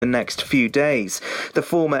the next few days. The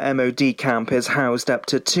former MOD camp has housed up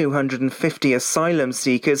to 250 asylum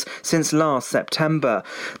seekers since last September.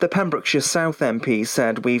 The Pembrokeshire South MP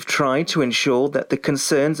said, "We've tried to ensure that the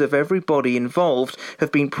concerns of everybody involved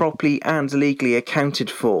have been properly and legally accounted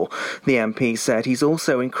for." The MP said he's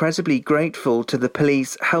also incredibly grateful to the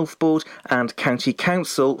Police, Health Board and County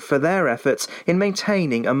Council for their efforts in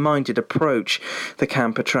maintaining a minded approach. The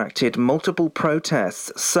camp attracted multiple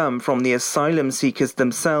protests, some from the asylum seekers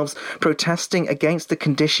themselves protesting against the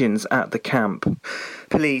conditions at the camp.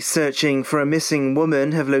 Police searching for a missing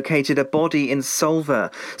woman have located a body in Solva.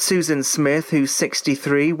 Susan Smith, who's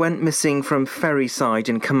 63, went missing from Ferryside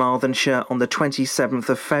in Carmarthenshire on the 27th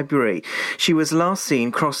of February. She was last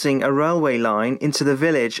seen crossing a railway line into the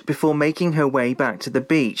village before making her way back to the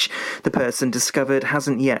beach. The person discovered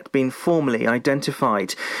hasn't yet been formally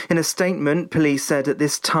identified. In a statement, police said at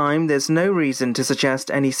this time there's no reason to suggest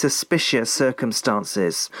any suspicious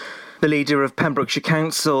circumstances. The leader of Pembrokeshire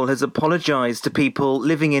Council has apologised to people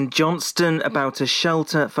living in Johnston about a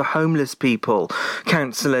shelter for homeless people.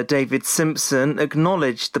 Councillor David Simpson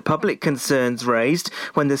acknowledged the public concerns raised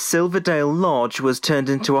when the Silverdale Lodge was turned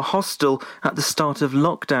into a hostel at the start of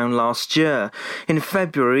lockdown last year. In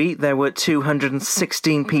February, there were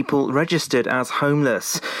 216 people registered as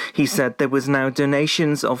homeless. He said there was now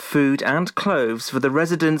donations of food and clothes for the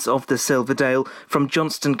residents of the Silverdale from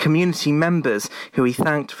Johnston community members, who he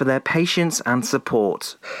thanked for their patience and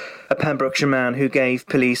support. A Pembrokeshire man who gave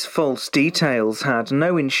police false details had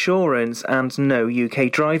no insurance and no UK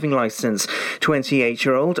driving licence.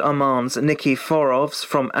 28-year-old Armand Nikiforovs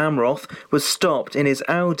from Amroth was stopped in his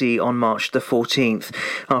Audi on March the 14th.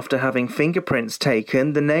 After having fingerprints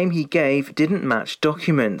taken, the name he gave didn't match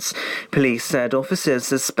documents. Police said officers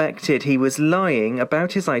suspected he was lying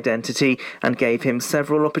about his identity and gave him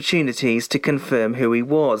several opportunities to confirm who he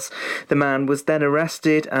was. The man was then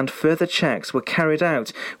arrested and further checks were carried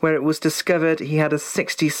out, where it was discovered he had a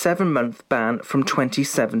 67-month ban from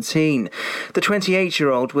 2017. The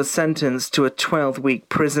 28-year-old was sentenced to a 12-week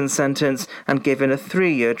prison sentence and given a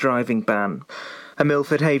 3-year driving ban. A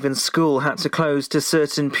Milford Haven school had to close to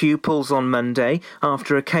certain pupils on Monday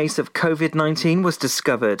after a case of COVID-19 was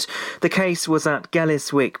discovered. The case was at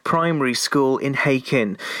Gelliswick Primary School in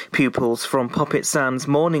Hakin. Pupils from Poppet Sands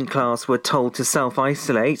morning class were told to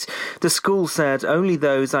self-isolate. The school said only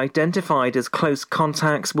those identified as close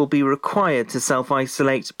contacts will be required to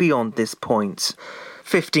self-isolate beyond this point.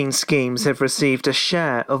 15 schemes have received a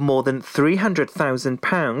share of more than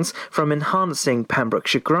 £300,000 from Enhancing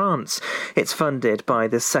Pembrokeshire Grants. It's funded by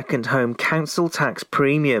the Second Home Council Tax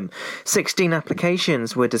Premium. 16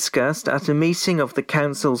 applications were discussed at a meeting of the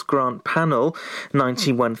Council's grant panel.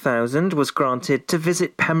 91,000 was granted to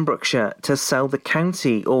visit Pembrokeshire to sell the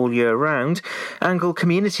county all year round. Angle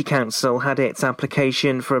Community Council had its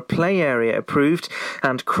application for a play area approved,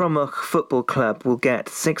 and Cromwell Football Club will get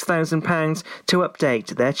 £6,000 to update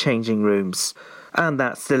their changing rooms. And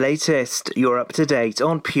that's the latest. You're up to date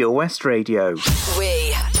on Pure West Radio.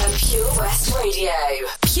 We are Pure West Radio.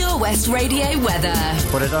 Pure West Radio weather.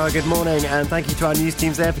 Well, good morning, and thank you to our news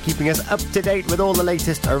teams there for keeping us up to date with all the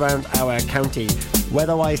latest around our county.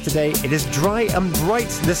 Weather-wise today, it is dry and bright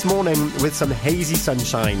this morning with some hazy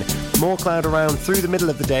sunshine. More cloud around through the middle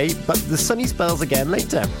of the day, but the sunny spells again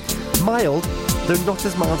later. Mild, though not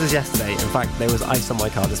as mild as yesterday. In fact, there was ice on my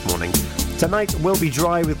car this morning. Tonight will be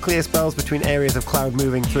dry with clear spells between areas of cloud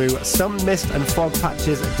moving through, some mist and fog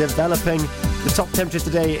patches developing. The top temperature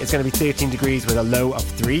today is going to be 13 degrees with a low of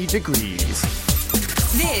 3 degrees.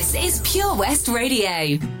 This is Pure West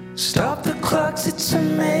Radio. Stop the clocks, it's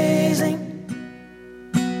amazing.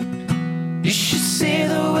 You should see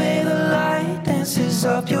the way the light dances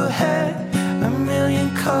up your hair. A million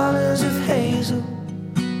colors of hazel,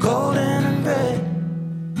 golden and red.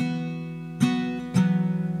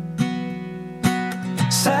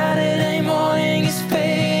 Saturday morning is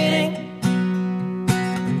fading.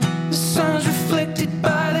 The sun's reflected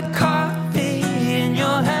by the coffee in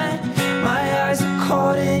your hand. My eyes are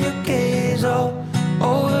caught in your gaze all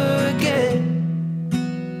over again.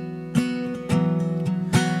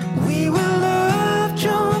 We were love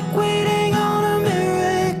drunk, waiting on a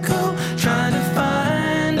miracle, trying to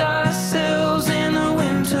find ourselves in the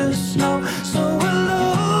winter snow.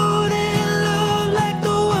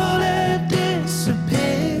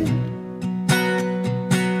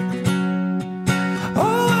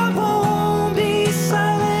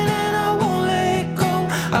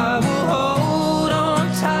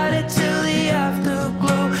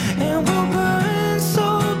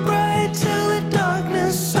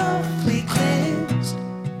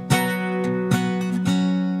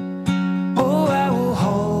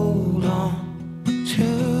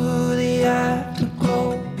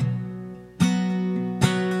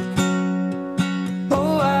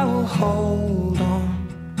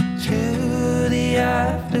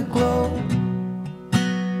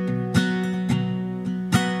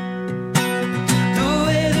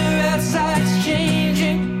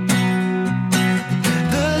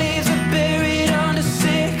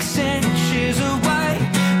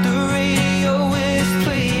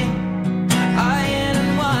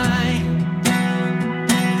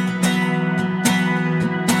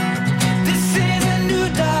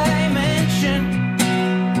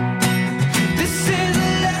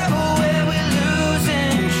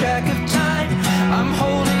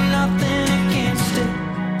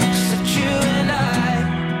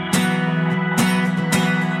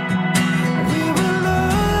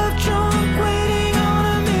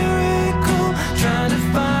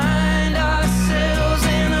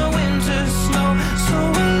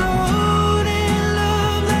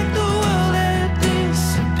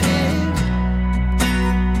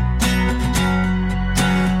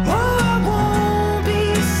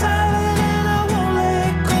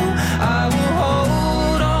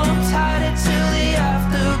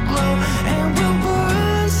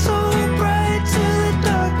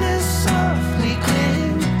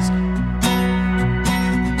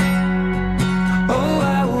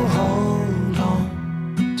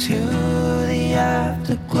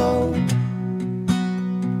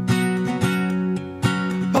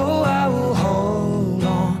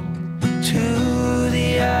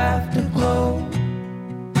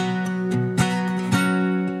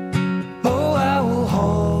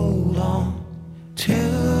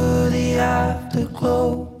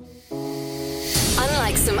 afterglow.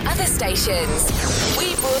 Unlike some other stations,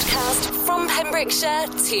 we broadcast from Pembrokeshire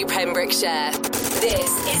to Pembrokeshire.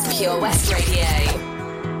 This is Pure West Radio.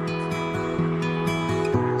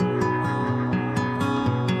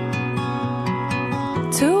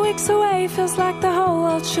 2 weeks away feels like the whole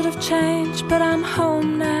world should have changed, but I'm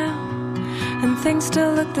home now and things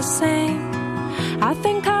still look the same. I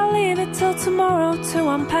think I'll leave it till tomorrow to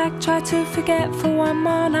unpack, try to forget for one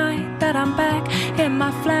more night that I'm back in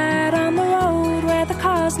my flat on the road where the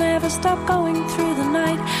cars never stop going through the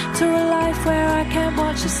night, to a life where I can't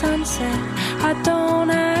watch the sunset. I don't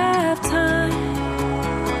have time,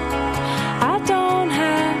 I don't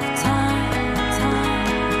have time.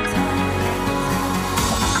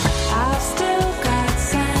 I've still got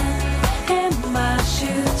sand in my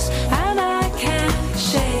shoes and I can't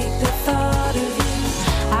shake the thought of you.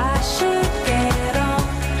 I should get on,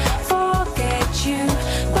 forget you,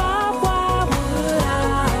 but why would I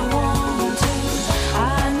want to? I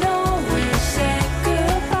know we said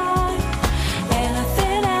goodbye,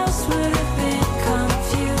 anything else would have been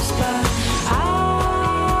confused, but I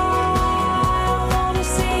wanna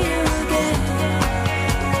see you again.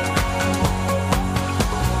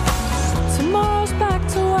 Tomorrow's back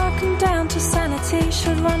to work and down to sanity.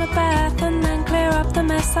 Should run a bath and then clear up the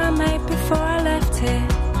mess I made before I left here.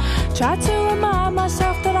 Tried to remind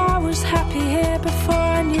myself that I was happy here before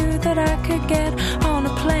I knew that I could get on a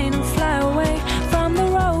plane and fly away from the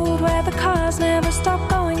road where the cars never stop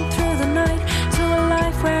going through the night, to a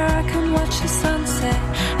life where I can watch the sunset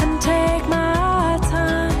and take my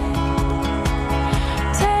time,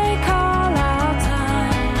 take all our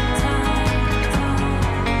time.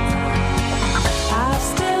 I've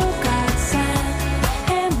still got sand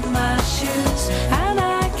in my shoes and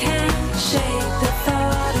I can't shake the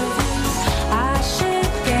thought of you. I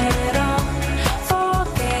should get on,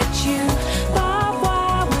 forget you, but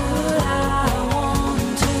why would I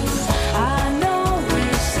want to? I know we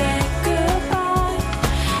said goodbye,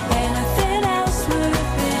 anything else would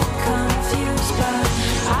have been confused, but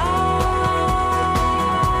I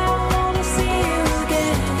wanna see you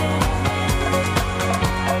again. I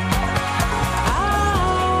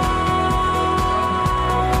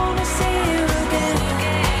wanna see you again. I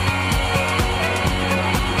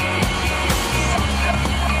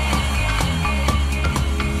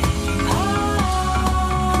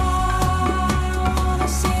wanna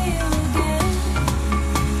see you again.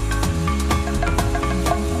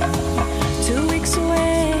 2 weeks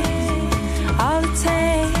away, all it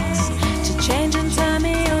takes to change and turn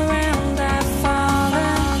me around. I've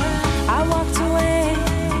fallen, I walked away,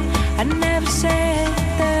 I never said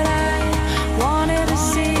that I wanted to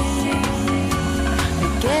see you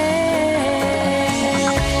again.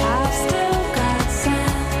 I've still got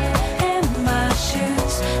sand in my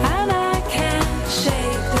shoes and I can't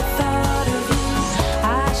shake the thought of you. I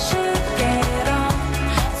should get on,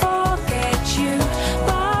 forget you,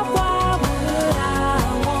 but why would I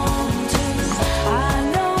want to? I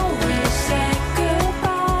know we said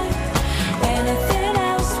goodbye, anything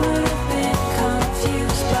else would have been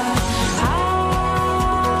confused, but I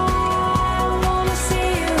wanna see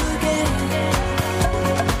you again.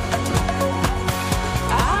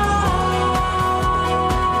 I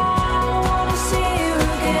wanna see you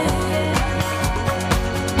again.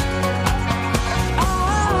 I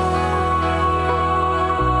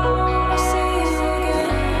wanna see you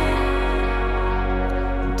again.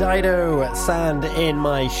 Dido, Sand in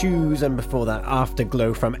My Shoes, and before that,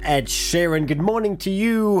 Afterglow from Ed Sheeran. Good morning to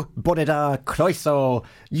you, Bodida Croeso.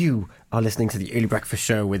 You are listening to the Early Breakfast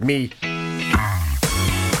Show with me,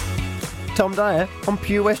 Tom Dyer, on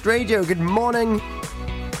Pure West Radio. Good morning.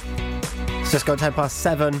 It's just got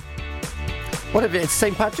 7:10. What if it's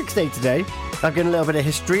St. Patrick's Day today? I've given a little bit of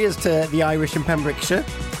history as to the Irish in Pembrokeshire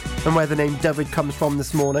and where the name David comes from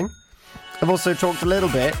this morning. I've also talked a little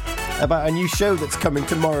bit about a new show that's coming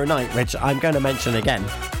tomorrow night, which I'm going to mention again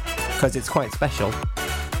because it's quite special.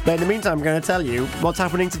 But in the meantime, I'm going to tell you what's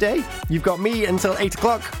happening today. You've got me until 8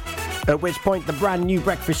 o'clock, at which point the brand new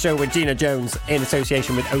breakfast show with Gina Jones in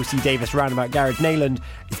association with OC Davis Roundabout Garage Nayland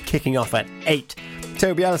is kicking off at 8.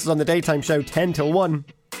 Toby Ellis is on the daytime show 10 till 1.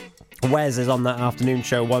 Wes is on that afternoon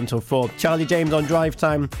show 1 till 4. Charlie James on drive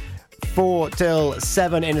time 4 till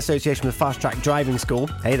 7 in association with Fast Track Driving School.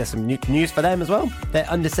 Hey, there's some news for them as well. Their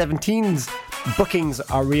under 17s bookings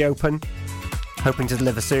are reopen, hoping to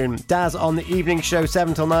deliver soon. Daz on the evening show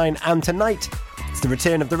 7 till 9, and tonight it's the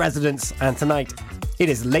return of the Residents, and tonight it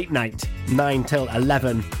is late night 9 till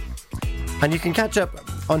 11. And you can catch up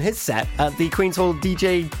on his set at the Queen's Hall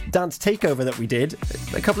DJ Dance Takeover that we did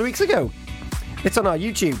a couple of weeks ago. It's on our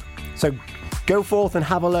YouTube, so Go forth and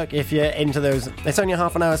have a look if you're into those. It's only a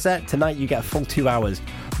half an hour set. Tonight you get a full 2 hours.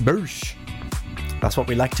 Boosh! That's what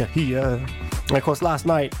we like to hear. And of course, last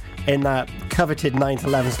night in that coveted 9 to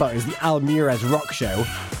 11 slot is the Almira's Rock Show.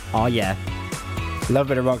 Oh yeah. Love a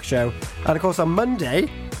bit of rock show. And of course on Monday,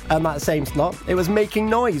 and that same slot, it was Making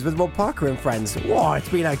Noise with Rob Parker and friends. Whoa, it's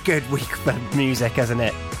been a good week for music, hasn't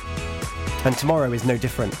it? And tomorrow is no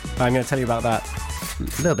different. I'm going to tell you about that a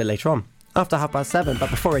little bit later on. After 7:30, but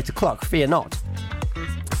before 8 o'clock, fear not.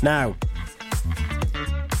 Now,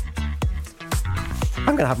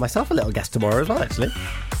 I'm going to have myself a little guest tomorrow as well, actually.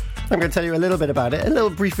 I'm going to tell you a little bit about it, a little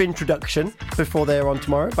brief introduction before they're on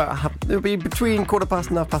tomorrow. It'll be between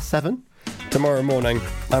 7:15 and 7:30 tomorrow morning.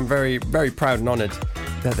 I'm very, very proud and honoured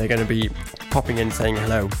that they're going to be popping in saying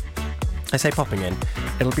hello. I say popping in,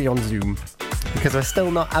 it'll be on Zoom because we're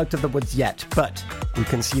still not out of the woods yet, but we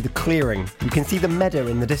can see the clearing. We can see the meadow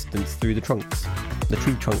in the distance through the trunks. The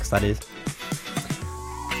tree trunks, that is.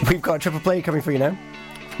 We've got a triple play coming for you now.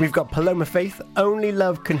 We've got Paloma Faith, Only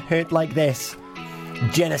Love Can Hurt Like This.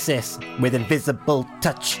 Genesis with Invisible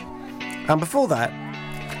Touch. And before that,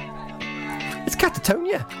 it's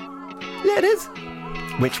Catatonia. Yeah, it is.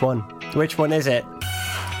 Which one? Which one is it?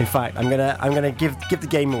 In fact, I'm gonna give the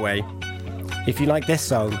game away. If you like this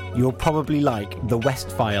song, you'll probably like The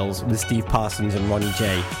West Files with Steve Parsons and Ronnie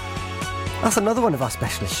J. That's another one of our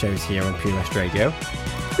specialist shows here on Pure West Radio.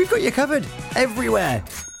 We've got you covered everywhere.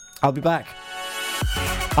 I'll be back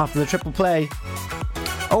after the triple play.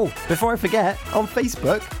 Oh, before I forget, on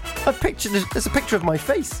Facebook, there's a picture of my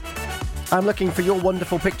face. I'm looking for your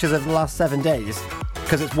wonderful pictures of the last 7 days,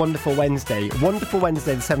 because it's Wonderful Wednesday. Wonderful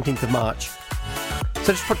Wednesday, the 17th of March.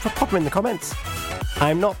 So just pop them in the comments.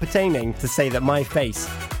 I'm not pertaining to say that my face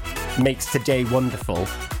makes today wonderful,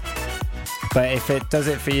 but if it does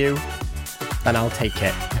it for you, then I'll take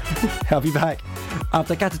it. I'll be back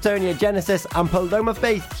after Catatonia, Genesis and Paloma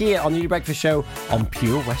Faith here on the New Breakfast Show on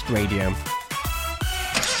Pure West Radio.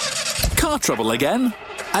 Car trouble again?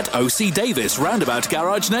 At OC Davis Roundabout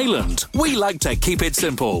Garage Neyland, we like to keep it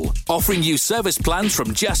simple, offering you service plans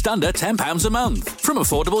from just under £10 a month. From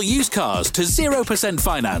affordable used cars to 0%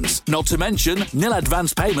 finance, not to mention nil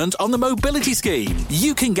advance payment on the mobility scheme.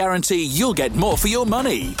 You can guarantee you'll get more for your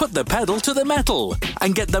money. Put the pedal to the metal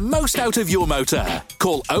and get the most out of your motor.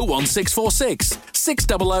 Call 01646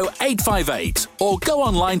 600 858 or go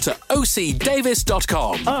online to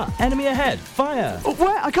ocdavis.com. Ah, enemy ahead. Fire. Oh,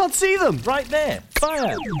 where? I can't see them. Right there.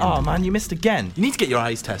 Fire. Oh man, you missed again. You need to get your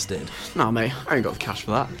eyes tested. Nah, mate, I ain't got the cash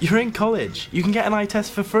for that. You're in college. You can get an eye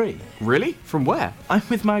test for free. Really? From where? I'm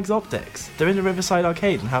with Mags Optics. They're in the Riverside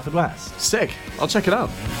Arcade in Haverfordwest. Sick. I'll check it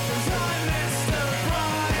out.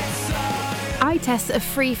 Eye tests are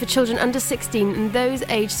free for children under 16 and those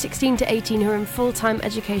aged 16 to 18 who are in full-time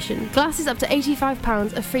education. Glasses up to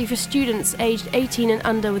 £85 are free for students aged 18 and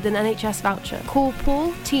under with an NHS voucher. Call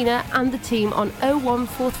Paul, Tina and the team on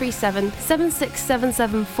 01437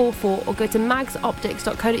 767744 or go to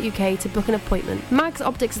magsoptics.co.uk to book an appointment. Mags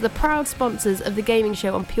Optics are the proud sponsors of the gaming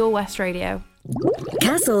show on Pure West Radio.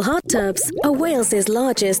 Castle Hot Tubs are Wales's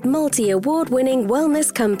largest multi-award-winning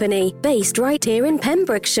wellness company based right here in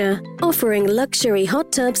Pembrokeshire, offering luxury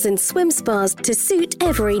hot tubs and swim spas to suit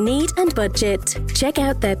every need and budget. Check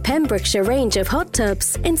out their Pembrokeshire range of hot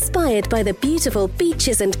tubs inspired by the beautiful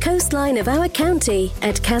beaches and coastline of our county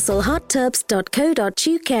at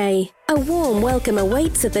castlehottubs.co.uk. A warm welcome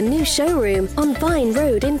awaits at the new showroom on Vine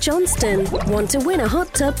Road in Johnston. Want to win a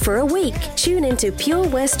hot tub for a week? Tune into Pure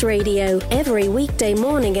West Radio every weekday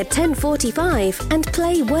morning at 10:45 and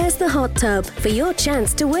play Where's the Hot Tub for your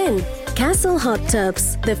chance to win. Castle Hot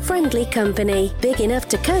Tubs, the friendly company, big enough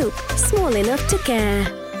to cope, small enough to care.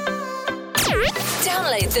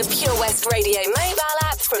 Download the Pure West Radio mobile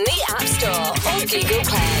app from the App Store or Google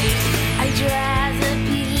Play. I'd rather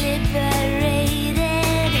be liberated.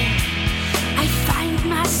 I find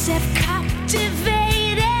myself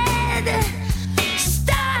captivated.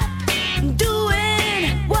 Stop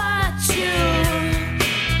doing what you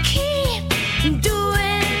keep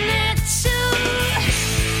doing it too.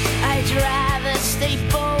 I'd rather stay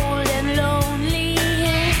bold and lonely.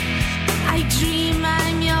 I dream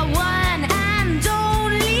I'm your one and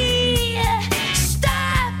only.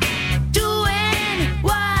 Stop doing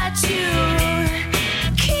what you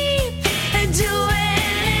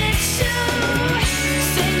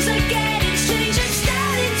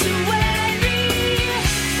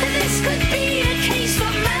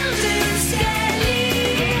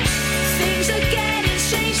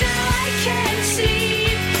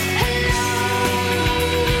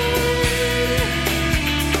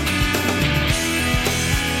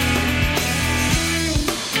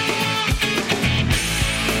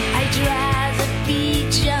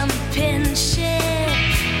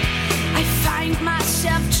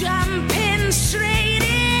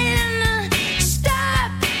concentrating.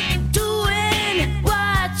 Stop doing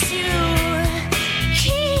what you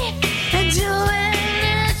keep doing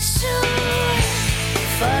it too.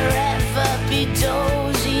 Forever be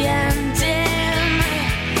dozy and dim.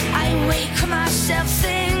 I wake myself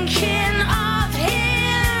thinking of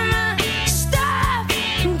him. Stop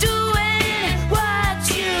doing what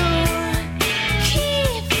you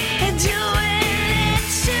keep doing it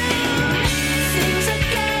too. Things are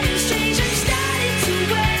getting strange, I'm starting to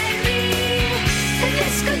worry. And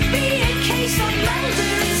this could be a case of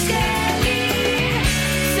murder and scary.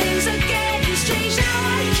 Things are getting strange, now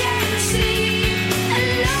I can't sleep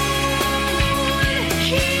alone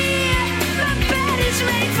here. My bed is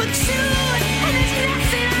made for two, and there's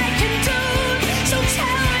nothing I can do. So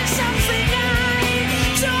tell me something I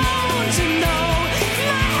don't know.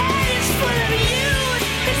 My head is full of you.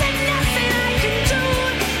 Is there nothing I can do?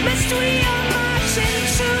 Must we all march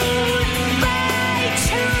into by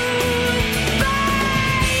two,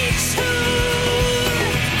 by two?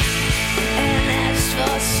 And as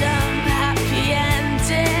for some happy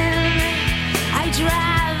ending, I'd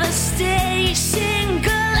rather stay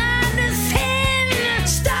single and thin.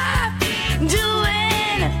 Stop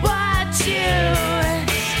doing what you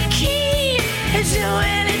keep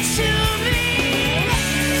doing it to me.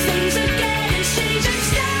 Things are getting strange, I'm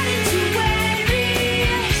starting to worry.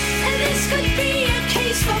 And this could be a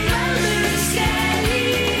case for murder and scary.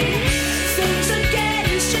 Things are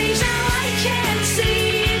getting strange, now I can't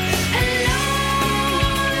sleep alone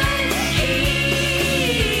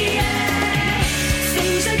here.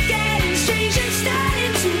 Things are getting strange, I'm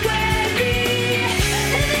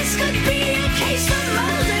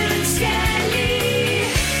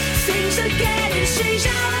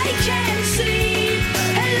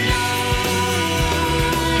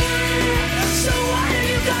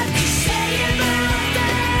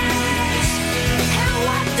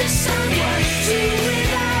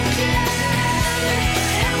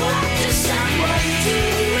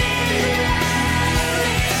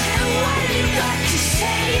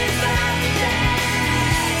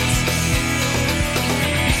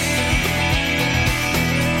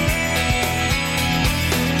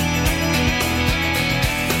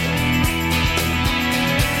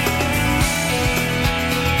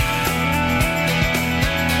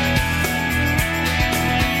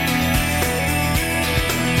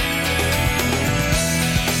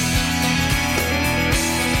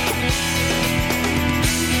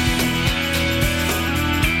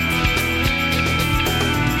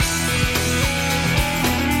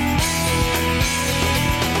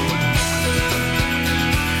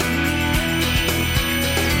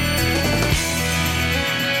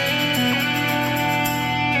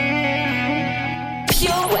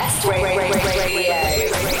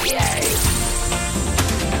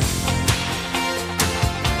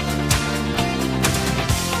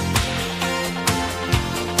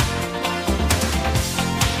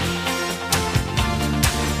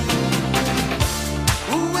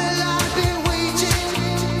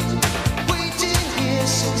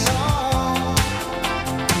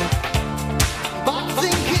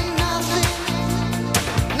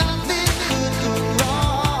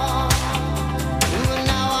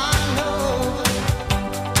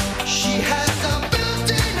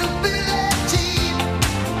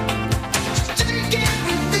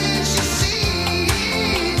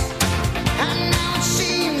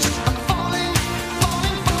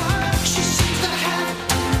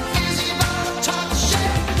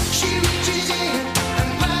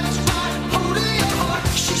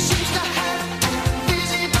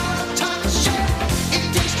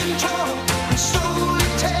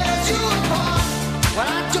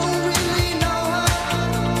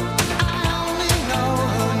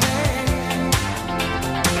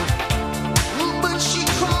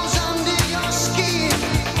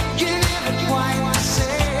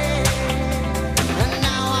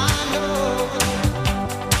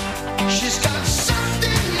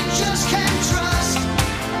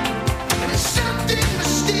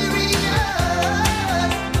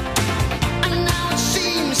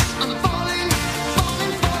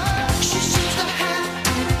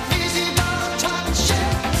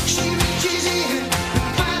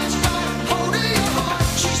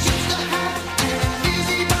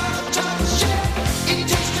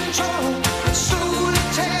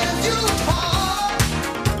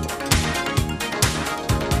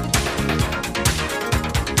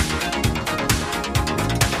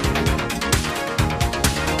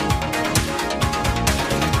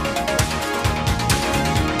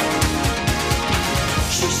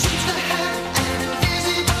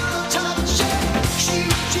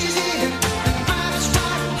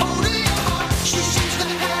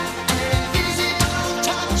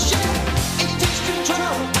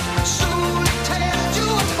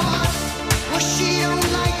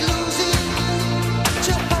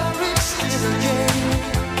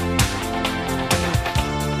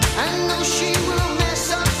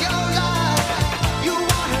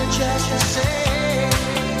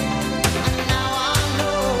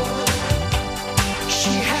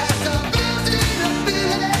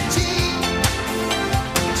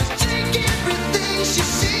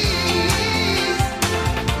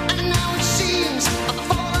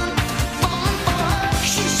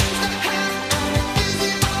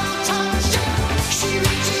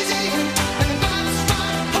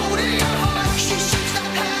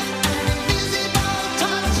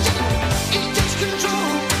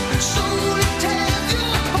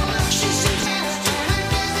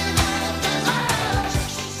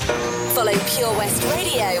Pure West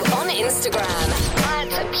Radio on Instagram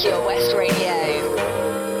at Pure West Radio.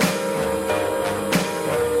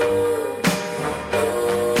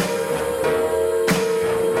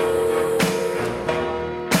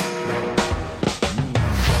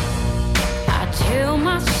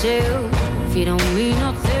 If you don't mean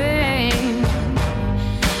nothing,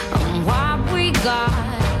 what we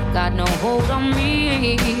got no hold on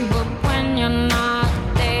me. But when you're not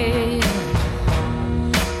there,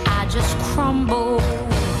 I just crumble.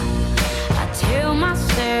 I tell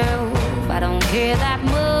myself I don't care that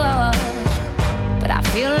much, but I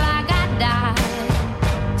feel like I die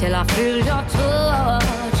till I feel your touch.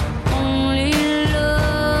 Only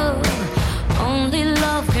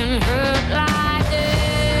love can hurt like.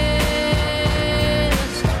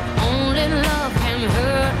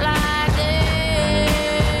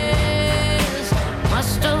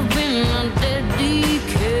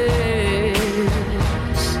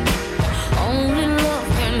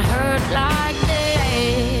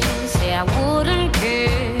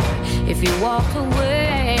 Walk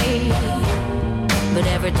away, but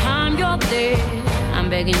every time you're there, I'm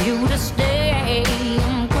begging you to stay.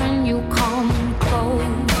 When you come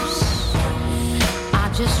close, I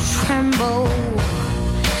just tremble,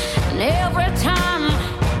 and every time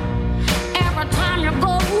you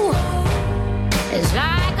go, it's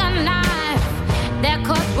like a knife that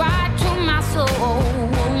cuts right to my soul.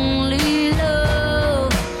 Only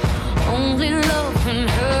love can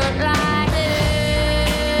hurt like.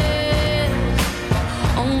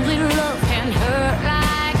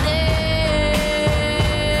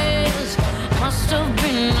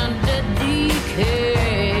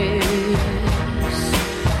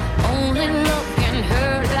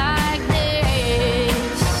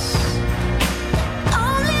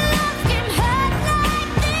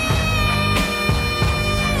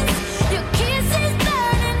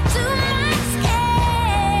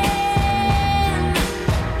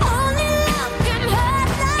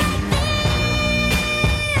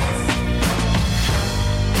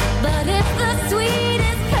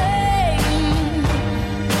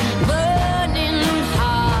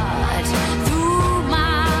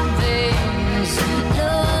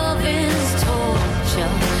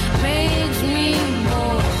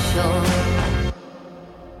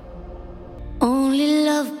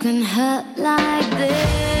 Can hurt like this.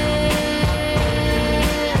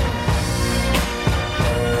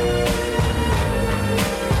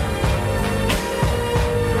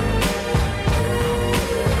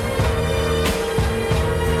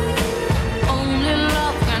 Only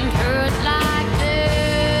love can hurt like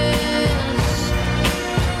this.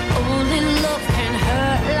 Only love can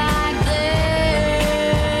hurt like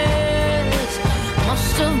this.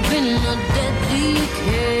 Must have been a deadly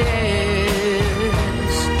kiss.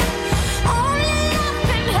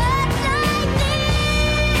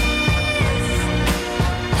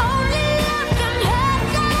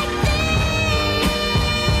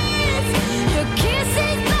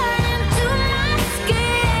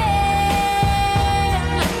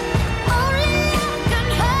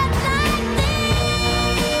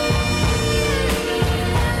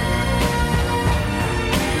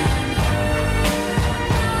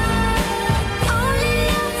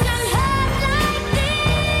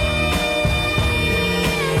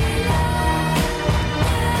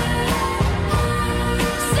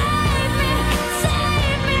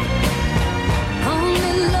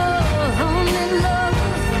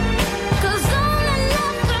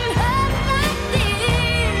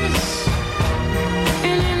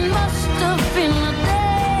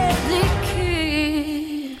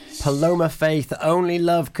 Paloma Faith, Only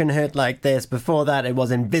Love Can Hurt Like This. Before that, it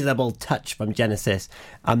was Invisible Touch from Genesis.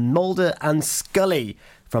 And Mulder and Scully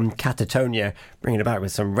from Catatonia, bringing it back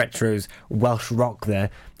with some retros Welsh rock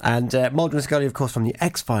there. And Mulder and Scully, of course, from the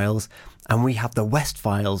X-Files. And we have the West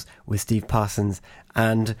Files with Steve Parsons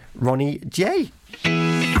and Ronnie J.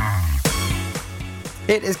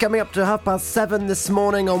 It is coming up to 7:30 this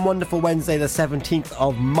morning on wonderful Wednesday, the 17th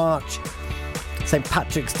of March. St.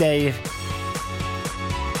 Patrick's Day.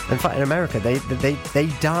 In fact, in America, they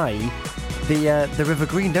dye the River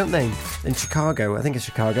Green, don't they? In Chicago. I think it's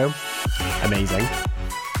Chicago. Amazing.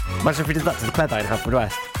 Imagine if we did that to the Cleddau in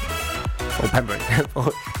Haverfordwest. Or Pembroke.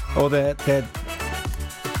 or the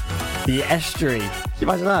estuary. Can you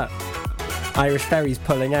imagine that? Irish ferries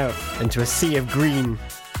pulling out into a sea of green.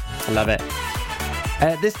 I love it.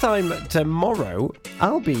 This time tomorrow,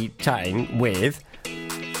 I'll be chatting with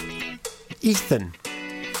Ethan.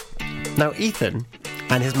 Now, Ethan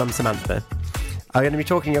and his mum Samantha are going to be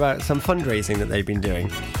talking about some fundraising that they've been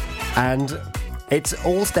doing, and it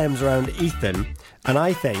all stems around Ethan. And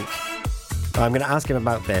I think I'm going to ask him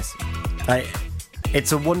about this.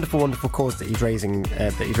 It's a wonderful, wonderful cause that he's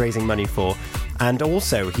raising money for, and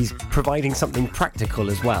also he's providing something practical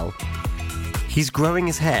as well. He's growing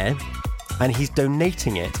his hair, and he's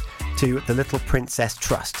donating it to the Little Princess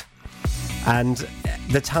Trust. And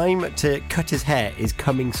the time to cut his hair is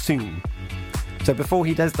coming soon. So before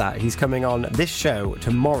he does that, he's coming on this show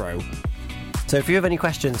tomorrow. So if you have any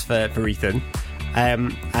questions for Ethan,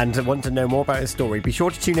 and want to know more about his story, be sure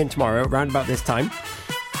to tune in tomorrow around about this time,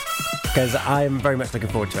 because I'm very much looking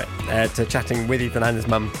forward to it, to chatting with Ethan and his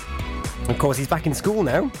mum. Of course, he's back in school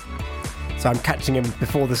now, so I'm catching him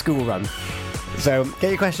before the school run. So get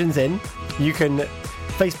your questions in. You can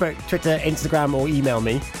Facebook, Twitter, Instagram, or email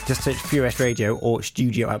me. Just search Pure West Radio or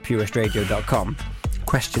studio@purewestradio.com.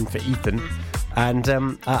 Question for Ethan, and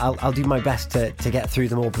I'll do my best to get through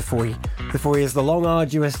them all before he has the long,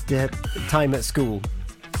 arduous time at school.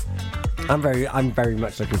 I'm very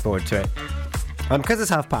much looking forward to it. Because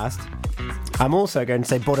it's past, I'm also going to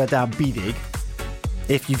say Bore da Bidig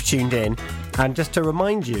if you've tuned in, and just to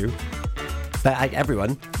remind you that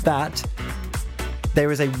everyone that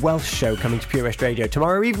there is a Welsh show coming to Pure West Radio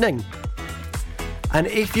tomorrow evening. And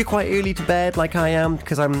if you're quite early to bed like I am,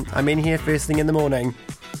 because I'm in here first thing in the morning,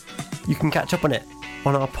 you can catch up on it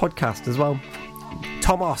on our podcast as well.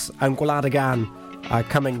 Thomas and Gwladagan are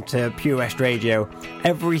coming to Pure West Radio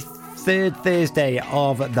every third Thursday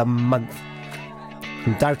of the month.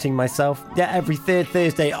 I'm doubting myself. Yeah, every third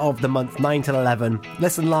Thursday of the month, 9 till 11.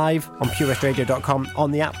 Listen live on purewestradio.com, on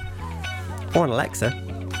the app, or on Alexa.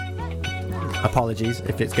 Apologies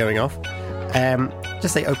if it's going off.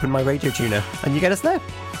 Just say open my radio tuner and you get us there.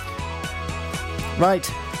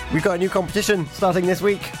 Right, we've got a new competition starting this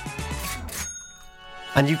week.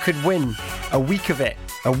 And you could win a week of it,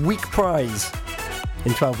 a week prize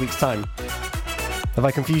in 12 weeks' time. Have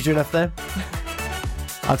I confused you enough there?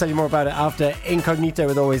 I'll tell you more about it after Incognito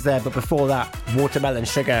with Always There, but before that, Watermelon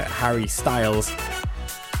Sugar, Harry Styles.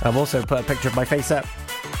 I've also put a picture of my face up.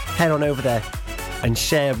 Head on over there and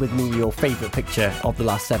share with me your favourite picture of the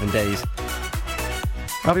last 7 days.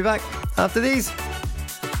 I'll be back after these.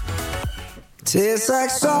 Tastes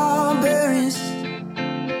like strawberries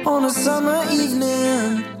on a summer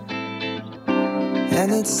evening,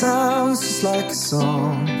 and it sounds just like a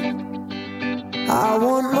song. I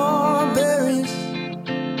want more berries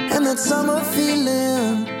and that summer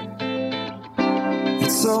feeling.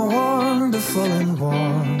 It's so wonderful and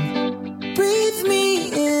warm. Breathe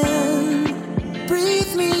me in,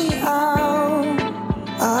 breathe me out.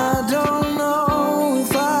 I don't know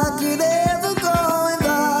if I could ever go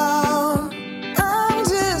without. I'm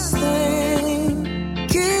just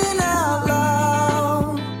thinking out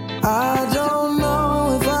loud. I don't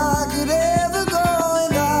know if I could ever go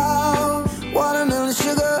without watermelon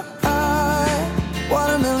sugar high,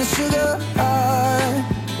 watermelon sugar high,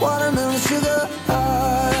 watermelon sugar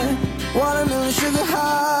high, watermelon sugar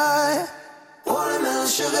high, watermelon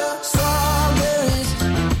sugar. Strawberries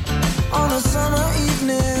on a summer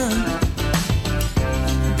evening,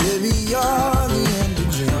 baby, you're the end of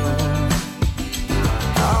June.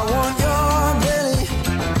 I want your belly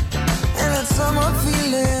and that summer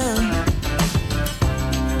feeling,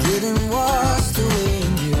 getting washed away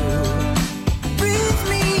in you. Breathe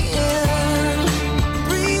me in,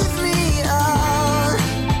 breathe me out.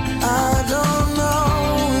 I don't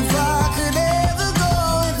know if I could ever go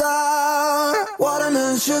without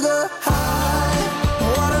watermelon sugar high,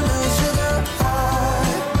 watermelon sugar high,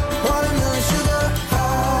 watermelon sugar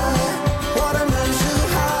high, watermelon sugar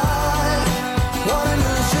high,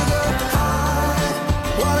 watermelon sugar high,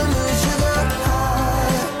 watermelon sugar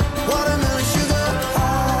high, watermelon sugar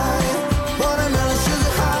high, watermelon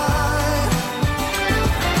sugar high.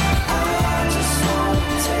 I just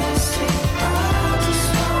wanna taste it, I just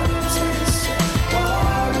wanna taste it,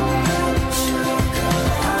 watermelon sugar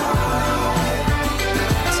high.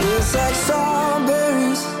 Tastes like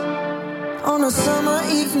strawberries on a summer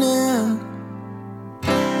evening,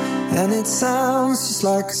 and it sounds just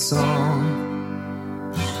like a song.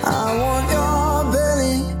 I want your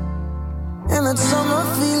belly and that summer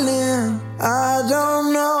feeling. I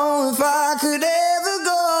don't know if I could ever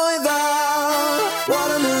go without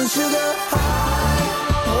watermelon sugar high,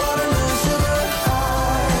 watermelon sugar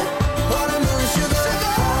high, watermelon sugar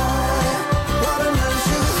high, watermelon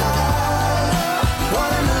sugar high,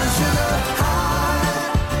 watermelon sugar high,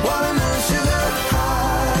 watermelon sugar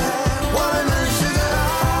high, watermelon sugar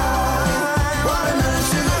high, watermelon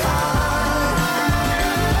sugar high.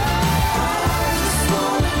 I just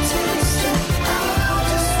wanna taste it, I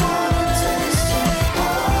just wanna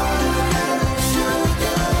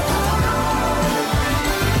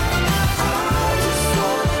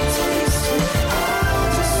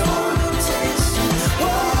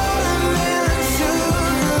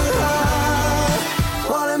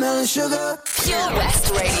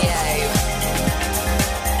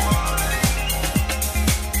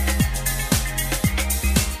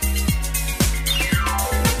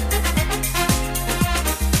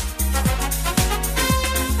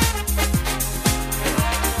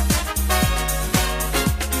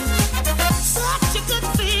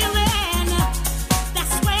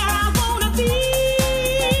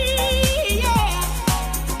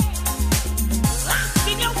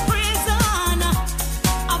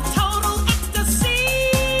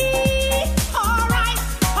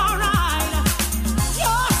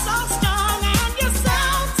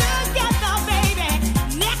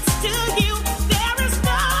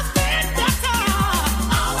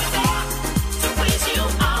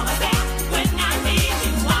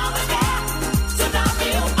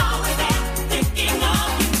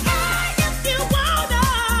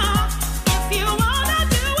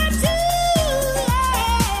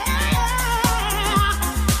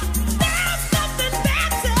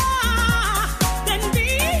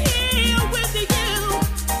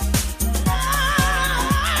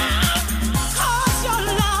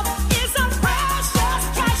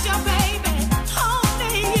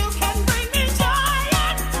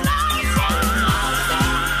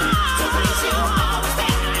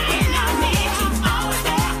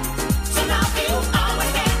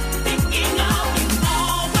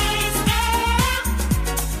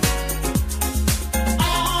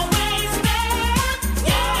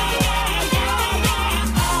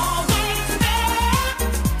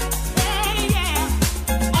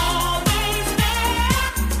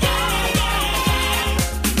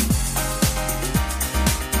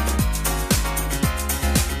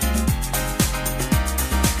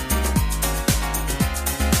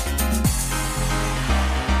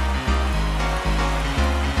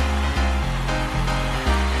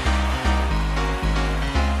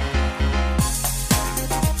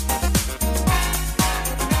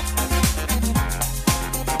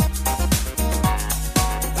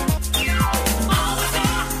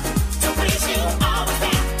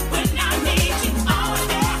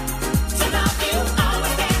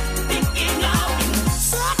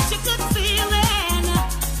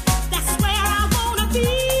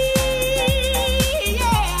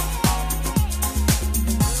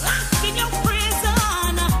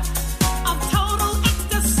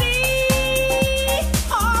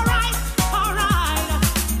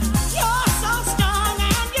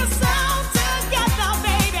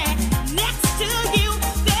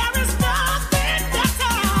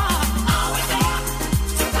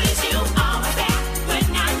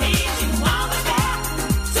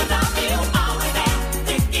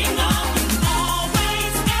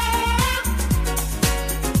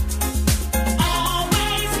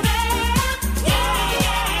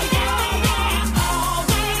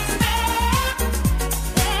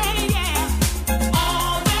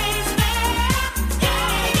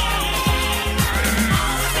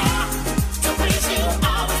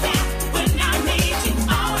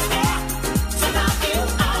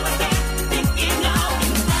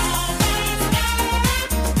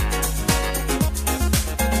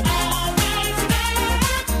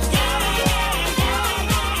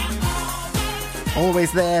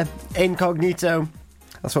always there, incognito.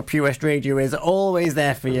 That's what Pure West Radio is, always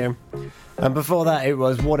there for you. And before that, it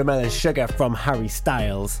was Watermelon Sugar from Harry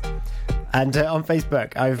Styles. And on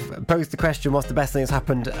Facebook, I've posed the question, what's the best thing that's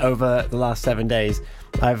happened over the last 7 days?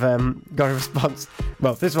 I've got a response.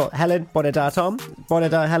 Well, first of all, Helen, Boneda Tom,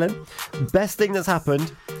 Boneda Helen. Best thing that's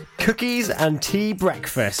happened, cookies and tea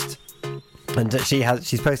breakfast. And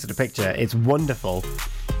she's posted a picture. It's wonderful.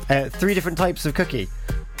 3 different types of cookie.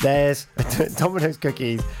 There's Domino's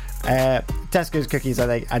cookies, Tesco's cookies, I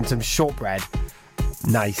think, and some shortbread.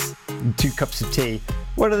 Nice. 2 cups of tea.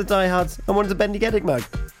 One of the diehards and one of the Bendigedig mug.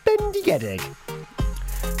 Bendigedig.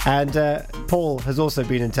 And Paul has also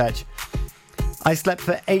been in touch. I slept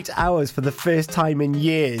for 8 hours for the first time in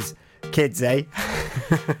years. Kids, eh?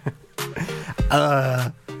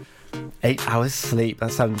 8 hours sleep.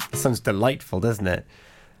 That sounds delightful, doesn't it?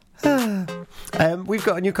 We've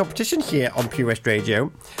got a new competition here on Pure West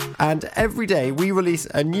Radio, and every day we release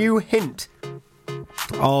a new hint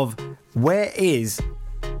of where is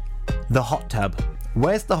the hot tub.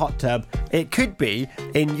 Where's the hot tub? It could be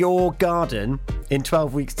in your garden in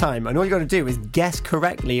 12 weeks' time, and all you got to do is guess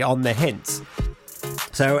correctly on the hints.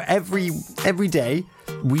 So every day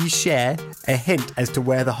we share a hint as to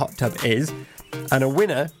where the hot tub is, and a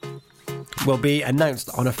winner will be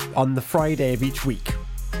announced on the Friday of each week.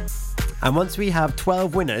 And once we have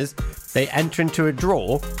 12 winners, they enter into a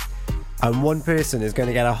draw, and one person is going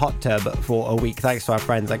to get a hot tub for a week, thanks to our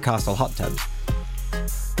friends at Castle Hot Tubs.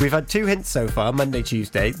 We've had 2 hints so far, Monday,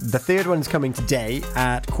 Tuesday. The third one's coming today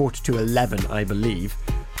at 11:15, I believe.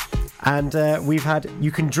 And we've had,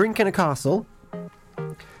 you can drink in a castle.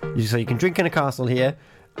 So you can drink in a castle here.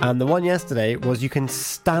 And the one yesterday was you can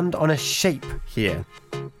stand on a shape here.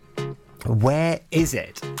 Where is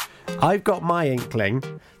it? I've got my inkling,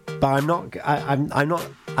 but I'm not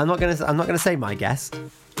gonna say my guess.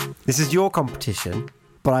 This is your competition,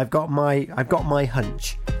 but I've got my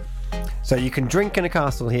hunch. So you can drink in a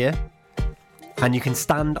castle here, and you can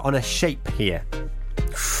stand on a shape here.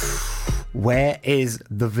 Where is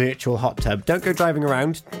the virtual hot tub? Don't go driving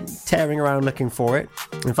around, tearing around looking for it.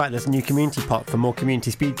 In fact, there's a new community pot for more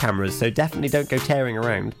community speed cameras, so definitely don't go tearing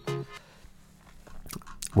around.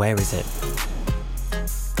 Where is it?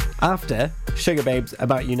 After Sugar Babes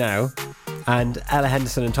About You Now and Ella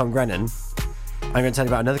Henderson and Tom Grennan, I'm going to tell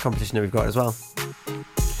you about another competition that we've got as well.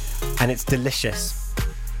 And it's delicious.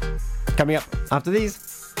 Coming up after these.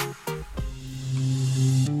 I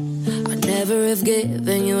never have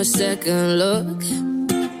given you a second look,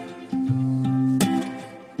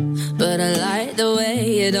 but I like the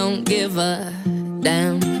way you don't give a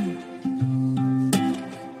damn.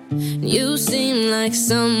 You seem like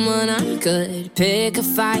someone I could pick a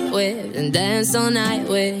fight with and dance all night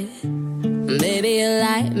with. Maybe you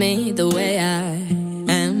like me the way I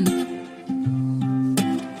am.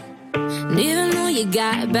 And even though you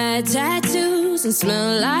got bad tattoos and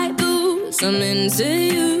smell like booze, I'm into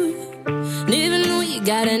you. And even though you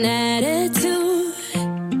got an attitude,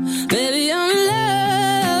 baby, I'm in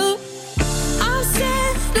love. I've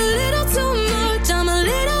said a little too much, I'm a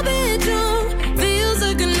little bit drunk. Feels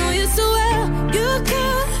like I know you so well. You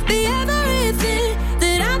could be everything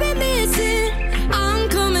that I've been missing. I'm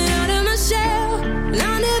coming out of my shell, and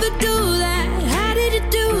I never do that. How did you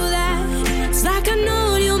do that? It's like I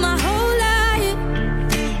know you my whole life.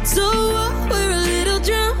 So we're a little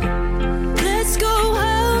drunk. Let's go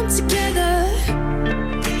home together.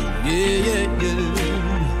 Yeah.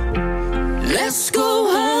 Let's go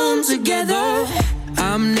home together.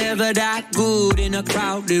 I'm never that good in a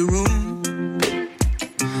crowded room.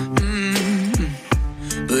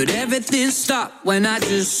 But everything stopped when I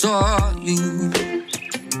just saw you.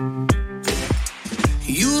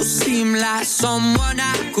 You seem like someone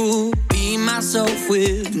I could be myself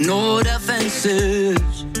with, no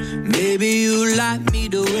defenses. Maybe you like me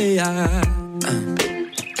the way I am.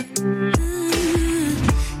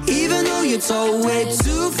 Even though you talk way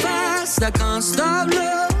too fast, I can't stop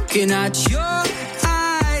looking at your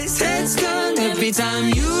eyes. Head's done every time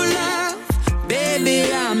you laugh.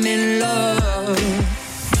 Baby, I'm in love.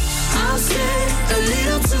 I've said a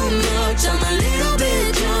little too much, I'm a little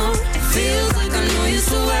bit drunk. Feels like I know you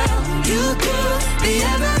so well. You could be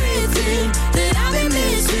everything that I've been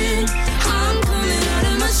missing. I'm coming out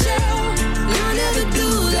of my shell, and I never do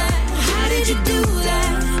that. How did you do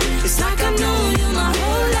that? It's like I've known you my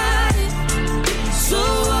whole life. So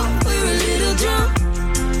we're a little drunk.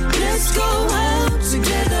 Let's go home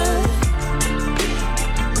together.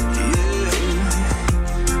 Yeah.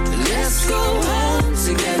 Let's go home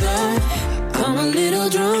together. I'm a little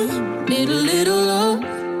drunk, need a little love.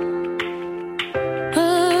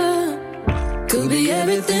 Could be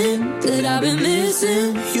everything that I've been missing.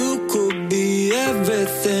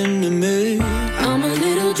 everything to me. I'm a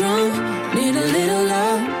little drunk, need a little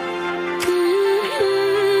love.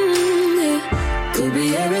 Yeah. Could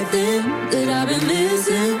be everything that I've been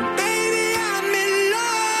missing. Baby, I'm in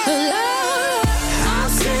love. Love.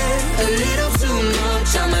 I've said a little too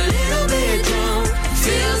much, I'm a little bit drunk.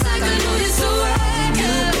 Feels like I know you so well.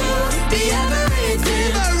 You could be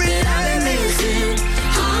everything that I've been missing.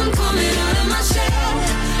 I'm coming out of my shell.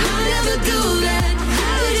 I never do that.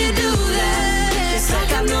 How did you do that? It's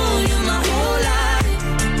like I've known you my whole life.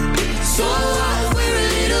 So what? We're a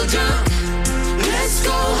little drunk. Let's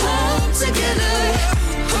go home together.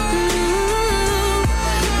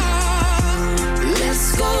 Let's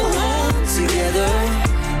go home together.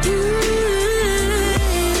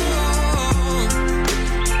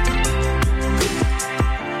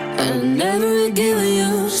 I never give you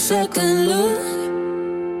a second look,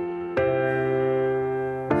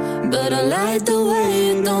 but I like the way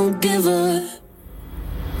you don't give up.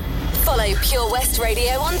 Follow Pure West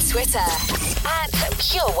Radio on Twitter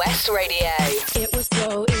 @Pure West Radio. It was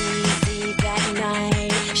so easy that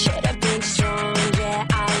night. Should have been strong, yeah,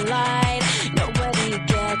 I lied. Nobody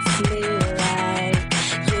gets me like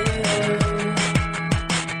you.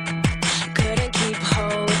 Couldn't keep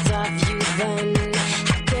hold of you then.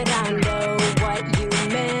 How could I know what you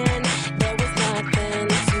meant? There was nothing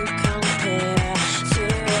to compare to.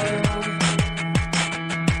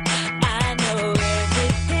 I know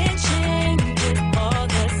everything changes, all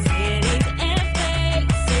the cities and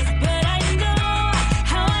faces, but I know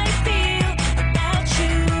how I feel about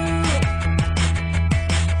you.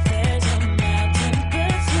 There's a mountain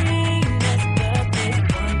between us, but there's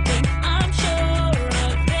one thing I'm sure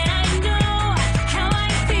of, that I know how I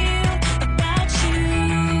feel about you.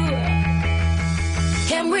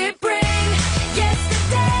 Can we bring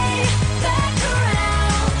yesterday back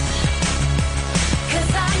around?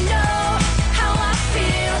 'Cause I know how I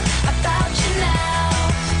feel about you now.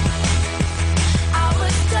 I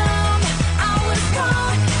was dumb, I was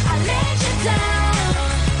wrong, I let you down.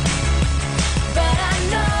 But I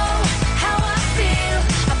know how I feel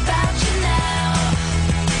about you now.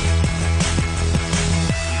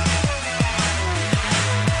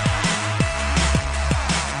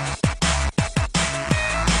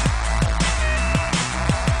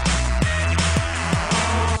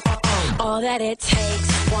 All that it takes,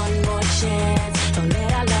 one more chance. Don't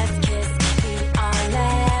let our last kiss be our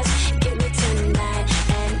last. Give me tonight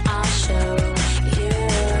and I'll show you.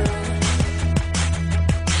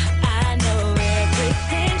 I know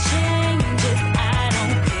everything changes, I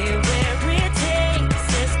don't care where it takes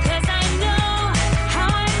us, 'cause I know how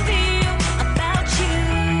I feel about you.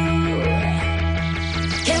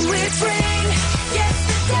 Can we bring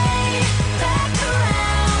yesterday back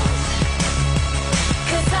around?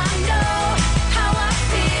 'Cause I know how I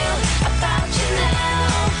feel about you now.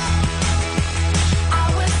 I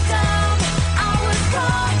was dumb, I was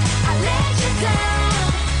wrong, I let you down.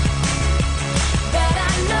 But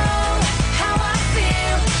I know how I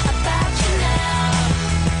feel about you now.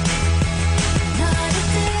 Not a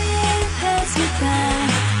day pass me by,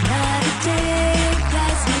 not a day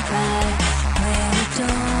pass me by, when I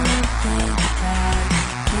don't think about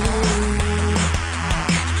you.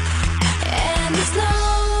 And there's no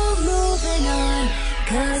moving on,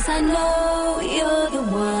 'cause I know you're the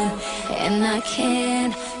one, and I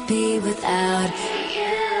can't be without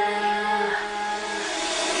you.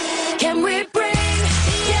 Can we bring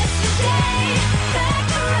yesterday back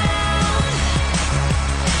around?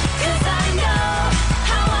 'Cause I know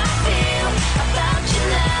how I feel about you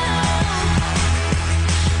now.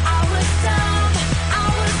 I was dumb, I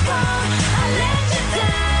was wrong, I let you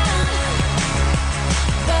down.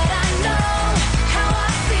 But I know how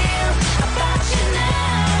I feel about you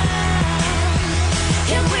now.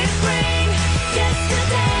 Can we bring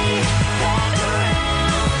yesterday back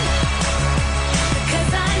around?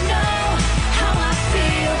 'Cause I know how I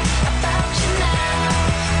feel about you now.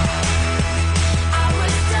 I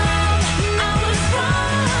was dumb, I was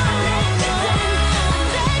wrong, I let you down,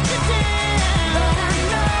 But I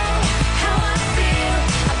know how I feel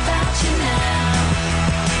about you now.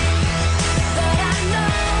 But I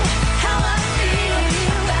know how I feel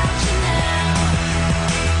about you now.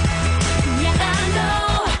 Yeah, I know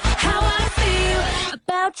how I feel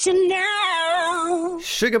about you now.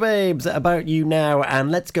 Sugar Babes, About You Now,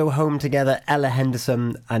 and Let's Go Home Together, Ella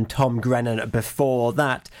Henderson and Tom Grennan before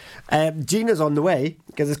that. Gina's on the way,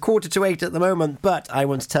 because it's 7:45 at the moment, but I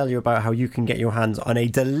want to tell you about how you can get your hands on a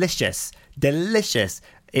delicious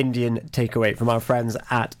Indian takeaway from our friends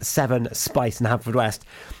at 7 Spice in Haverfordwest.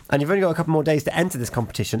 And you've only got a couple more days to enter this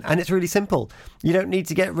competition, and it's really simple. You don't need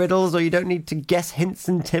to get riddles, or you don't need to guess hints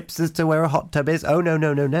and tips as to where a hot tub is. Oh,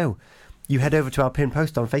 no. You head over to our pin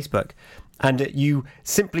post on Facebook, and you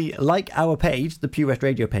simply like our page, the Pure West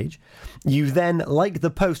Radio page. You then like the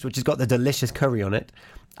post, which has got the delicious curry on it,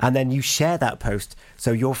 and then you share that post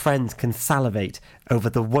so your friends can salivate over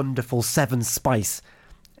the wonderful 7 Spice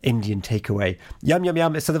Indian takeaway. Yum, yum,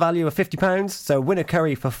 yum. It's to the value of £50, so win a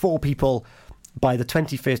curry for 4 people. By the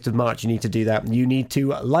 21st of March, you need to do that. You need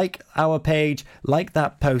to like our page, like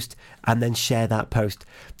that post, and then share that post.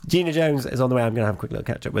 Gina Jones is on the way. I'm going to have a quick little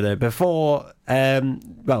catch up with her before, we're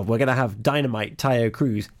going to have Dynamite Tayo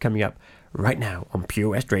Cruz coming up right now on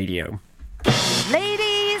Pure West Radio.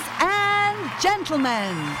 Ladies and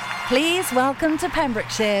gentlemen, please welcome to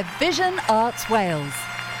Pembrokeshire Vision Arts Wales,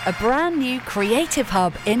 a brand new creative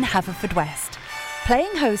hub in Haverfordwest.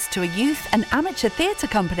 Playing host to a youth and amateur theatre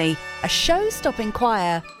company, a show-stopping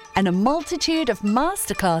choir, and a multitude of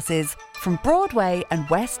masterclasses from Broadway and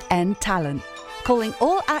West End talent. Calling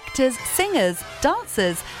all actors, singers,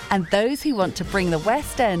 dancers, and those who want to bring the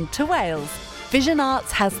West End to Wales. Vision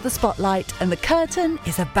Arts has the spotlight and the curtain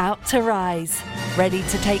is about to rise. Ready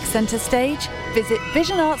to take centre stage? Visit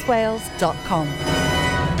visionartswales.com.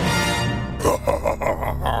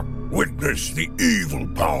 Witness the evil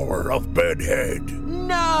power of Bedhead.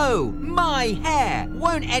 No! My hair!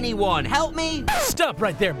 Won't anyone help me? Stop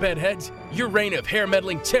right there, Bedheads. Your reign of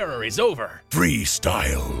hair-meddling terror is over.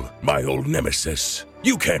 Freestyle, my old nemesis.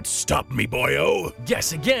 You can't stop me, boyo.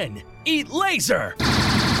 Guess again. Eat laser!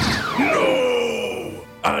 No!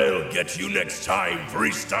 I'll get you next time,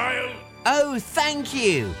 Freestyle. Oh, thank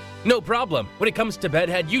you. No problem. When it comes to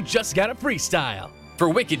Bedhead, you just gotta freestyle. For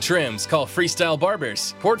wicked trims, call Freestyle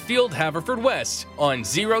Barbers, Portfield, Haverfordwest, on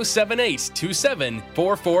 07827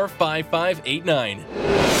 445589.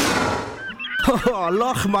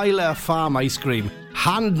 Lochmeyler Farm Ice Cream.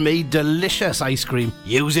 Handmade delicious ice cream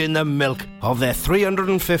using the milk of their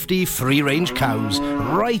 350 free-range cows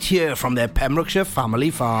right here from their Pembrokeshire family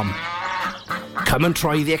farm. Come and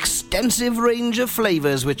try the extensive range of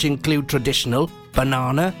flavours which include traditional,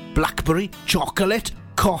 banana, blackberry, chocolate,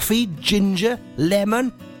 coffee, ginger,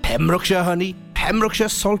 lemon, Pembrokeshire honey, Pembrokeshire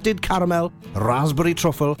salted caramel, raspberry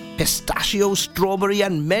truffle, pistachio, strawberry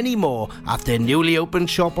and many more at their newly opened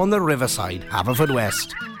shop on the Riverside,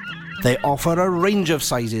 Haverfordwest. They offer a range of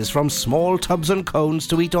sizes from small tubs and cones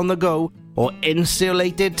to eat on the go or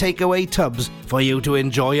insulated takeaway tubs for you to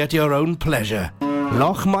enjoy at your own pleasure.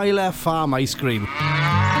 Lochmeyler Farm Ice Cream.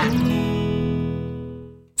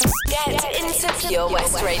 Get into Pure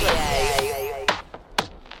West Radio.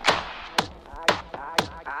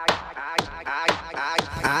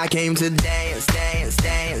 I came to dance, dance,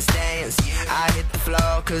 dance, dance. I hit the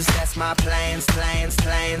floor cause that's my plans.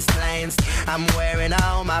 I'm wearing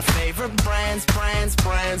all my favorite brands.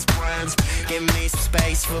 Give me some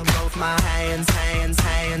space for both my hands.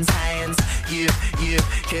 You,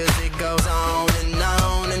 cause it goes on and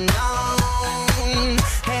on and on.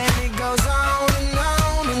 And it goes on and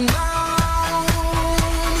on and on.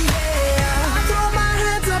 Yeah, I throw my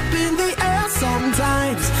hands up in the air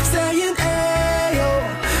sometimes, saying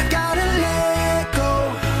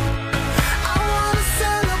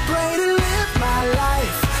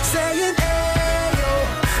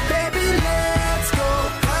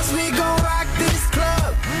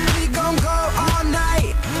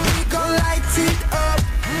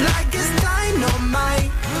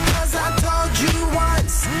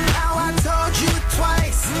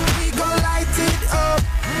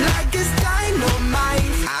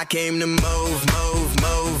I came to move.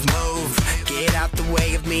 Get out the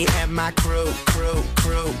way of me and my crew.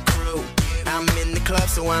 I'm in the club,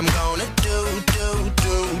 so I'm gonna do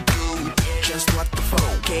just what the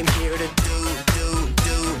folk came here to do.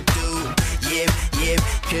 Yeah,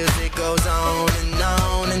 cause it goes on and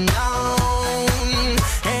on and on.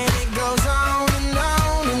 And it goes on and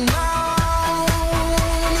on and on.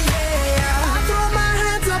 Yeah, I throw my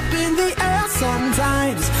hands up in the air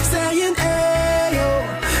sometimes, saying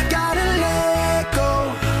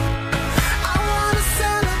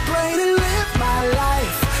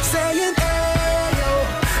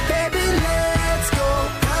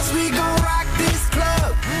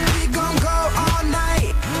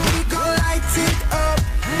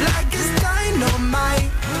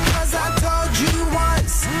cause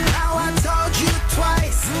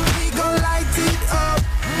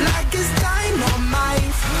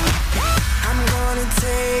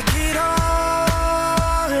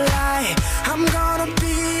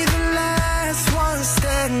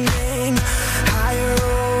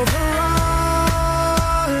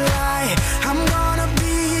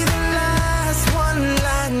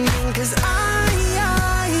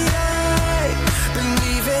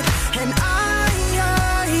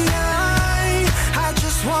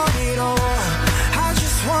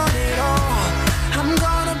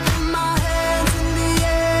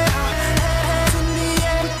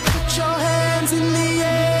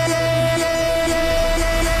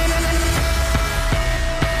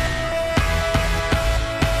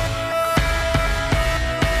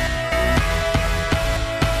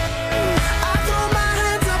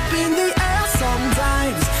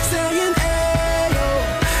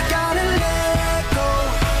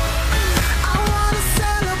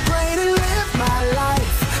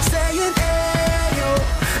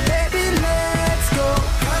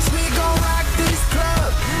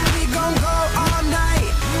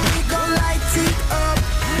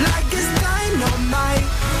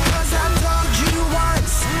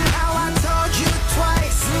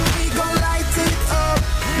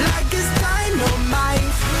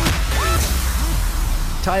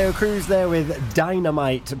Tayo Cruz there with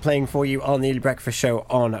Dynamite playing for you on the Early Breakfast Show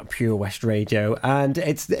on Pure West Radio. And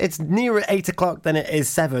it's nearer 8 o'clock than it is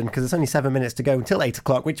 7, because it's only 7 minutes to go until 8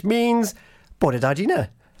 o'clock, which means... Bore da Gina.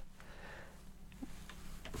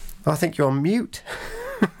 I think you're on mute.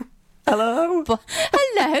 Hello?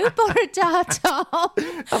 Hello, Borodar Tom.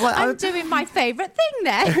 I'm doing my favourite thing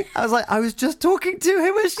there. I was like, I was just talking to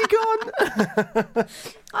him. Where's she gone?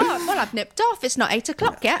 Oh, well, I've nipped off. It's not 8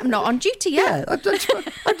 o'clock yet. I'm not on duty yet. Yeah,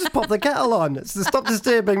 I just popped the kettle on. So stop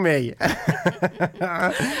disturbing me.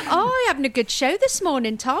 Oh, you're having a good show this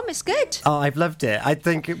morning, Tom. It's good. Oh, I've loved it. I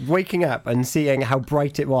think waking up and seeing how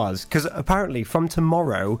bright it was, because apparently from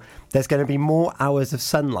tomorrow there's going to be more hours of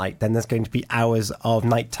sunlight than there's going to be hours of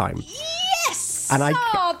nighttime. Yes! And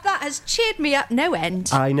that has cheered me up no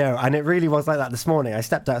end. I know, and it really was like that this morning. I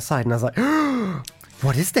stepped outside and I was like,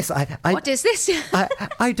 what is this? What is this?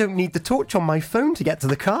 I don't need the torch on my phone to get to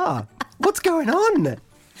the car. What's going on?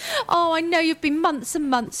 Oh, I know you've been months and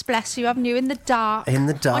months, bless you, haven't you, in the dark. In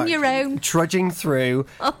the dark. On your own. Trudging through.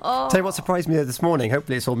 Oh. Tell you what surprised me this morning.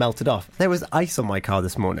 Hopefully it's all melted off. There was ice on my car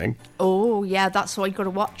this morning. Oh, yeah, that's what you've got to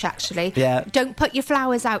watch, actually. Yeah. Don't put your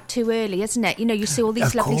flowers out too early, isn't it? You know, you see all these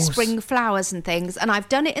Of lovely course. spring flowers and things, and I've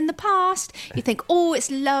done it in the past. You think, oh, it's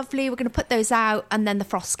lovely, we're going to put those out, and then the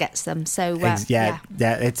frost gets them. So, Yeah.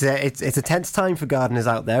 It's a tense time for gardeners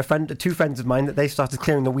out there. Two friends of mine, that they started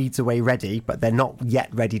clearing the weeds away ready, but they're not yet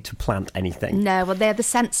ready to plant anything. No, well, they're the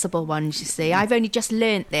sensible ones, you see. I've only just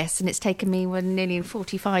learnt this, and it's taken me nearly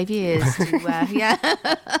 45 years to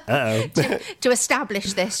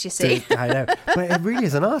establish this, you see. I know. But it really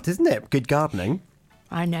is an art, isn't it? Good gardening.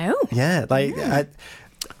 I know. Yeah, like...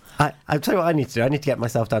 I'll tell you what I need to do. I need to get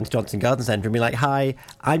myself down to Johnson Garden Centre and be like, hi,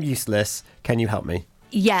 I'm useless. Can you help me?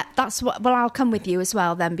 Yeah, that's what. Well, I'll come with you as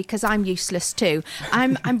well then, because I'm useless too.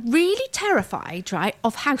 I'm really terrified, right,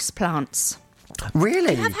 of houseplants.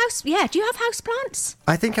 Really? Do you have houseplants?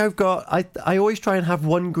 I think I've got... I always try and have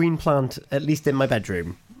one green plant at least in my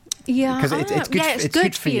bedroom. Yeah, because it's good. It's good,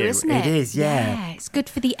 good for you, isn't it? It is, yeah. It's good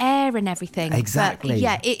for the air and everything. Exactly. But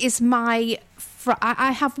yeah, it is my.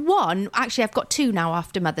 I have one. Actually, I've got two now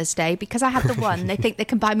after Mother's Day, because I had the one. They think they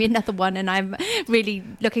can buy me another one, and I'm really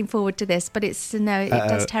looking forward to this. But it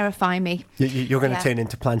does terrify me. You're going to turn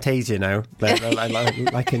into Plantasia now,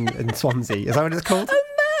 like in Swansea. Is that what it's called? Oh,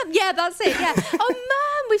 Mum! Yeah, that's it. Yeah. Oh,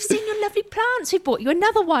 Mum, we've seen your lovely plants. We bought you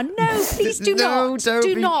another one. No, please do not.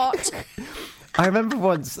 Do not. I remember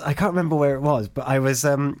once, I can't remember where it was, but I was,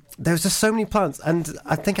 there was just so many plants, and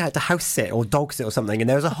I think I had to house sit or dog sit or something, and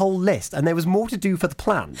there was a whole list, and there was more to do for the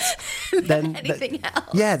plants than anything else.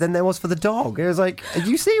 Yeah, than there was for the dog. It was like, are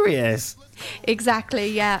you serious?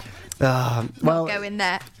 Exactly, yeah. Well, not going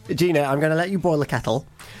there. Gina, I'm going to let you boil the kettle.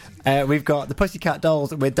 We've got the Pussycat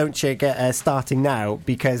Dolls with Don't Shake It starting now,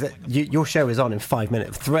 because your show is on in 5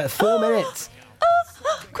 minutes. 4 minutes.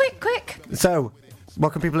 Quick. So...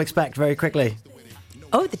 what can people expect very quickly?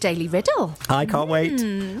 Oh, the Daily Riddle. I can't wait.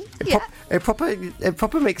 It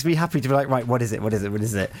proper makes me happy to be like, right, what is it?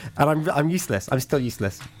 And I'm useless. I'm still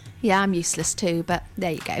useless. Yeah, I'm useless too, but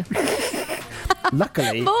there you go.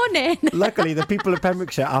 Luckily. Morning. Luckily, the people of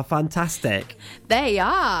Pembrokeshire are fantastic. They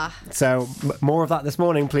are. So, more of that this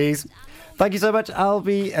morning, please. Thank you so much.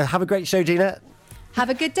 Have a great show, Gina. Have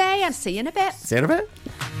a good day, and see you in a bit. See you in a bit.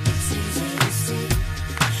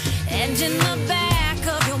 And in the back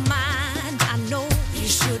of your mind, I know you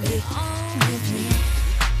should be on with me.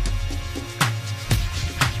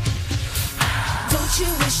 Don't you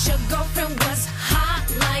wish your girlfriend was hot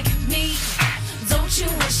like me? Don't you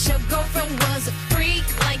wish your girlfriend was a freak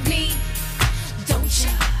like me? Don't you?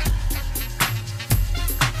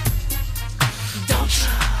 Don't you?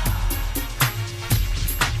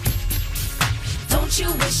 Don't you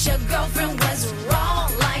wish your girlfriend was wrong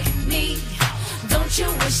like me? Don't you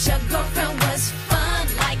wish your girlfriend was fun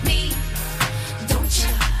like me? Don't you?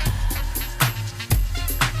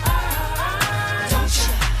 Don't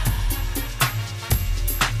you?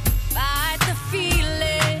 Fight the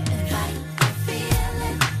feeling.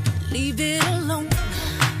 Leave it alone.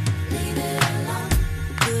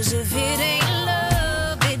 'Cause if it ain't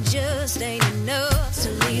love, it just ain't enough to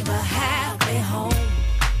leave a happy home.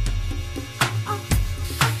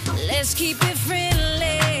 Let's keep it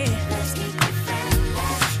friendly.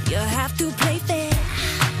 You have to play fair.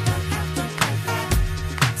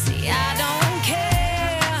 See, I don't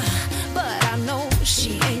care, but I know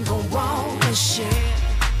she ain't gon' wanna share.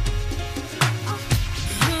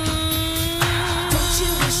 Don't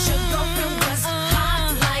you wish your girlfriend was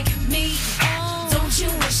hot like me? Don't you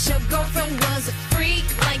wish your girlfriend was a freak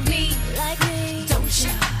like me? Don't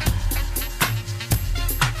you?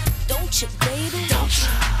 Don't you, baby? Don't you?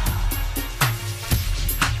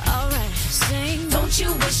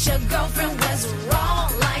 you wish your girlfriend was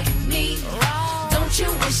wrong like me? Don't you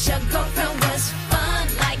wish your girlfriend was fun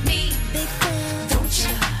like me? Don't you?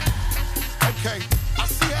 Okay, I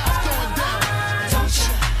see how it's going down. Don't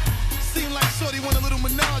you? Seem like Shorty want a little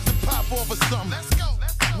menage to pop off or something. Let's go.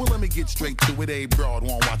 Well, let me get straight to it. A broad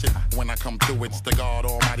won't watch it. When I come through, it's the God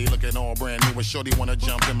Almighty looking all brand new. And Shorty wanna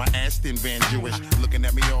jump in my Aston Van Jewish. Looking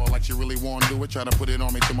at me all like she really wanna do it. Try to put it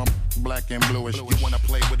on me till my black and bluish. You wanna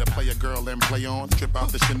play with a player girl and play on? Trip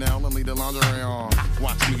out the Chanel and leave the lingerie on.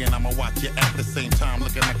 Watch me and I'ma watch you at the same time.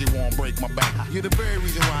 Looking like you won't break my back. You're the very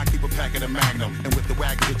reason why I keep a pack of the Magnum. And with the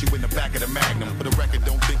wagon, hit you in the back of the Magnum. For the record,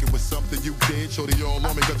 don't think it was something you did. Shorty all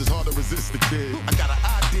on me cause it's hard to resist the kid. I got an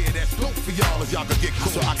idea that's dope for y'all if y'all could get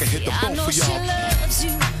cool. So I can hit the phone for y'all. I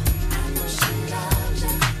know she loves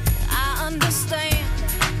you. I understand.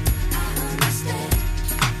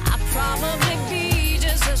 I'd probably be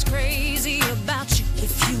just as crazy about you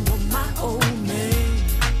if you were my old man.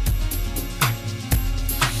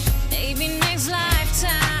 Maybe next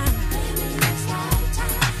lifetime.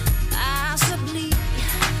 Possibly.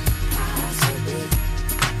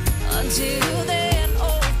 Until then,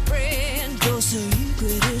 old friend, you're so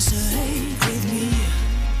secret safe with me.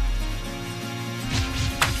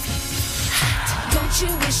 Don't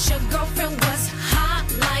you wish your girlfriend was hot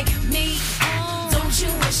like me? Don't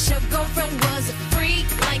you wish your girlfriend was a freak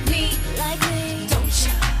like me? Don't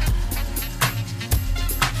you?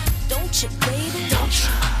 Don't you, baby? Don't you?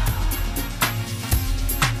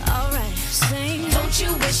 Alright, sing. Don't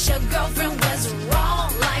you wish your girlfriend was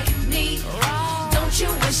wrong like me? Don't you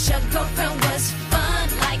wish your girlfriend was fun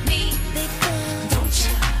like me? Don't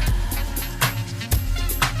you?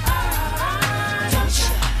 Don't you?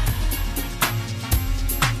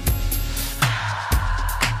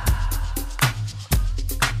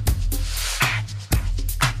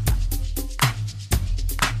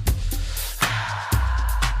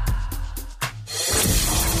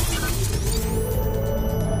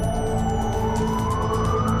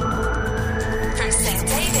 From St.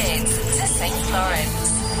 David's to St. Florence.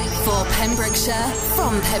 For Pembrokeshire,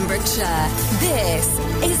 from Pembrokeshire, this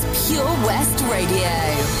is Pure West Radio.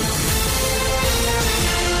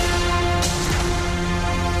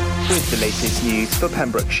 With the latest news for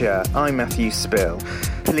Pembrokeshire, I'm Matthew Spill.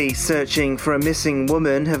 Police searching for a missing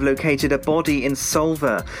woman have located a body in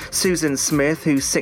Solva. Susan Smith, who's